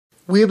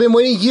We have been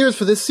waiting years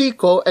for this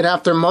sequel, and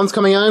after months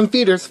coming out in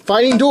theaters,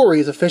 Finding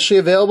Dory is officially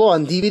available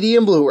on DVD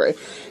and Blu-ray.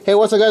 Hey,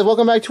 what's up guys?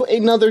 Welcome back to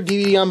another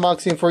DVD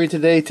unboxing for you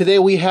today. Today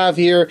we have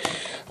here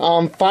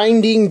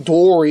Finding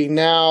Dory.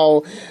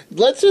 Now,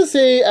 let's just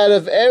say out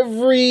of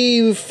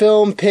every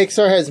film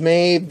Pixar has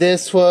made,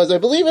 this was, I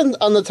believe,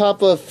 on the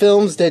top of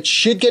films that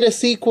should get a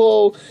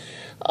sequel.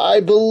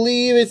 I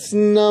believe it's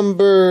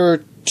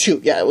number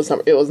 2. Yeah, it was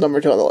number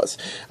 2 on the list.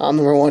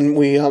 Number 1,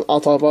 I'll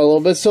talk about a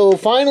little bit. So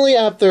finally,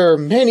 after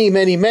many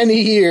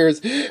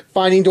years,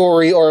 Finding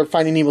Dory, or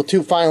Finding Nemo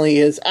 2 finally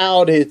is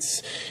out.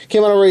 It's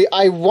came out already.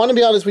 I want to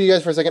be honest with you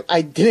guys for a second.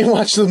 I didn't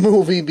watch the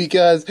movie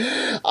because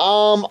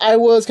I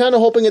was kind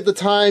of hoping at the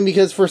time,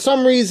 because for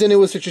some reason it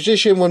was a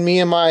tradition when me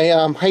and my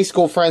high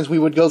school friends, we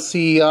would go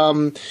see,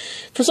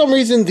 for some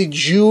reason, the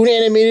June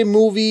animated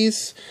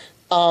movies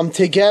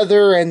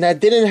together, and that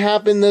didn't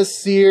happen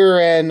this year,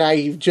 and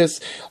I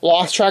just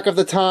lost track of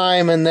the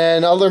time, and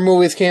then other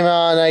movies came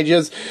out, and I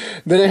just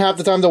didn't have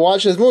the time to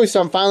watch this movie, so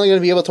I'm finally going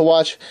to be able to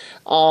watch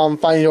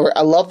Finding Dory.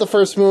 I love the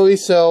first movie,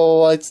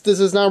 so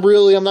this is not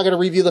really, I'm not going to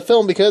review the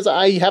film because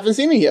I haven't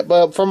seen it yet,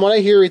 but from what I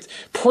hear, it's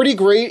pretty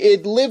great.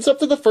 It lives up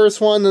to the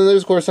first one, and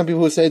there's, of course, some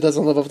people who say it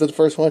doesn't live up to the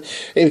first one,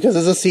 because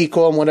it's a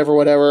sequel, and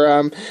whatever,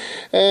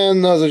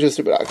 and those are just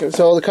stupid actors.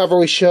 So the cover,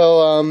 we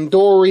show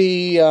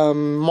Dory,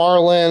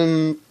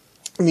 Marlin,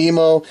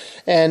 Nemo,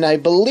 and I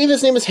believe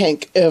his name is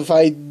Hank. If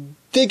I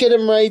did get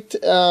him right,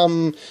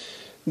 then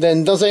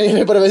don't say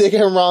anything, but if I did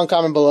get him wrong,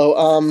 comment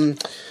below.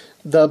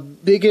 The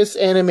biggest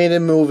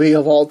animated movie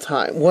of all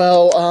time.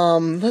 Well,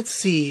 let's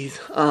see.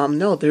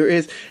 No, there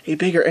is a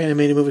bigger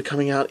animated movie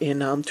coming out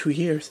in 2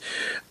 years.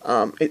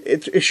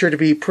 It's sure to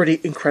be pretty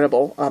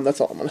incredible.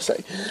 That's all I'm going to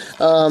say.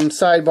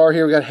 Sidebar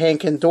here, we got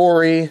Hank and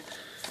Dory.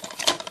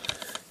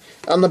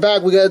 On the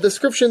back, we got a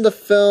description of the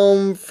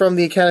film from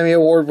the Academy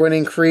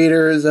Award-winning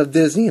creators of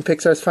Disney and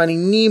Pixar's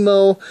Finding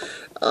Nemo.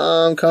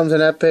 Comes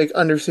an epic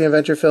undersea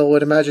adventure filled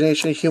with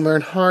imagination, humor,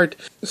 and heart.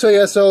 So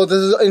yeah, so this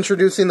is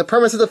introducing the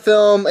premise of the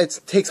film.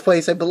 It takes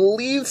place, I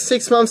believe,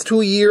 6 months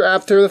to a year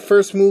after the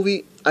first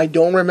movie. I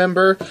don't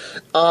remember.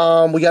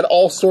 We got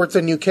all sorts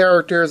of new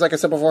characters, like I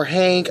said before,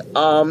 Hank,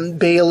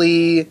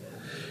 Bailey,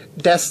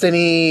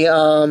 Destiny,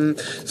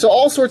 so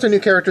all sorts of new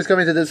characters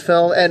coming to this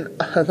film, and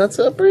that's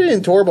a pretty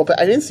adorable.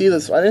 I didn't see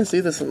this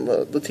in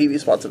the TV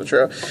spots of the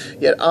trailer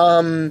yet.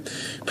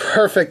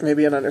 Perfect,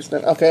 maybe an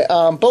understand. Okay,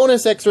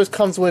 bonus extras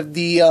comes with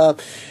the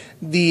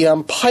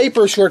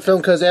Piper short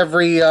film, because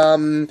every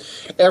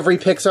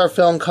Pixar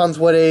film comes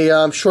with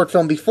a short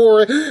film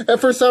before it, and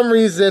for some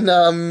reason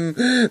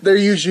they're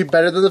usually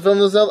better than the film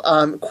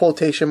themselves.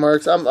 Quotation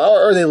marks.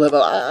 Or they live.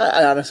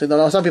 I honestly don't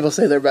know. Some people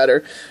say they're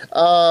better.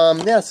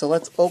 Yeah. So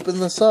let's open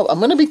this up. I'm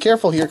gonna be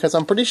careful here because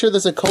I'm pretty sure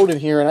there's a code in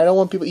here, and I don't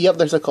want people. Yep,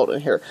 there's a code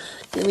in here.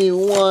 Give me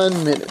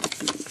 1 minute.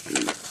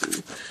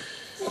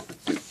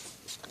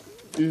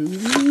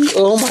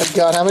 Oh my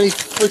god, how many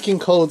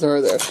freaking codes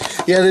are there?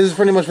 Yeah, this is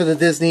pretty much for the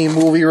Disney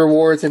movie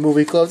rewards and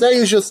movie clubs. That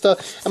usual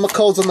stuff. And my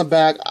code's on the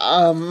back.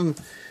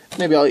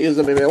 Maybe I'll use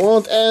them, maybe I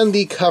won't. And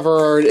the cover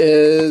art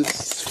is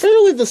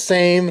fairly the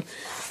same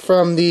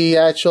from the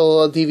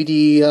actual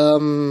DVD,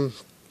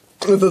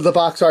 the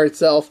box art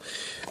itself,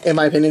 in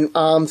my opinion.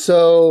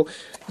 So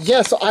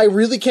yeah, so I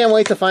really can't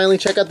wait to finally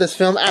check out this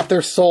film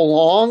after so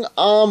long.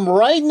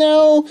 Right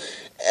now,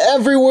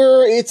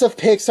 everywhere it's a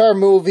Pixar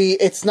movie,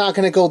 it's not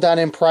going to go down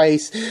in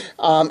price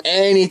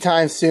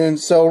anytime soon.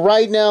 So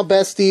right now,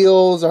 best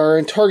deals are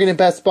in Target and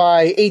Best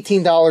Buy,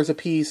 $18 a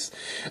piece.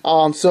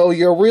 So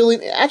you're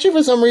really, actually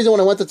for some reason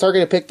when I went to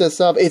Target to pick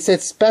this up, it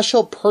said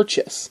special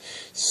purchase.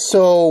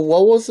 So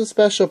what was the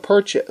special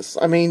purchase?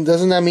 I mean,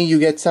 doesn't that mean you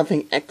get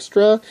something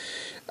extra?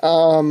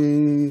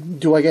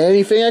 Do I get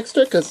anything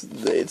extra? Because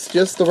it's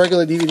just the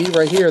regular DVD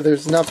right here.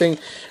 There's nothing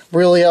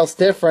really else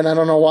different. I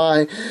don't know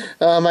why.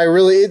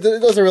 It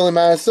doesn't really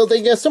matter. So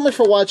thank you guys so much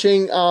for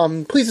watching.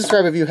 Please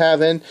subscribe if you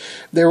haven't.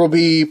 There will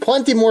be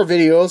plenty more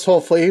videos,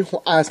 hopefully,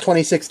 as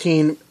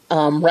 2016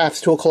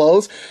 wraps to a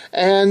close.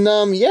 And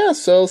yeah,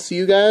 so see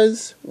you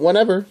guys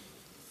whenever.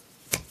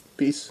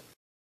 Peace.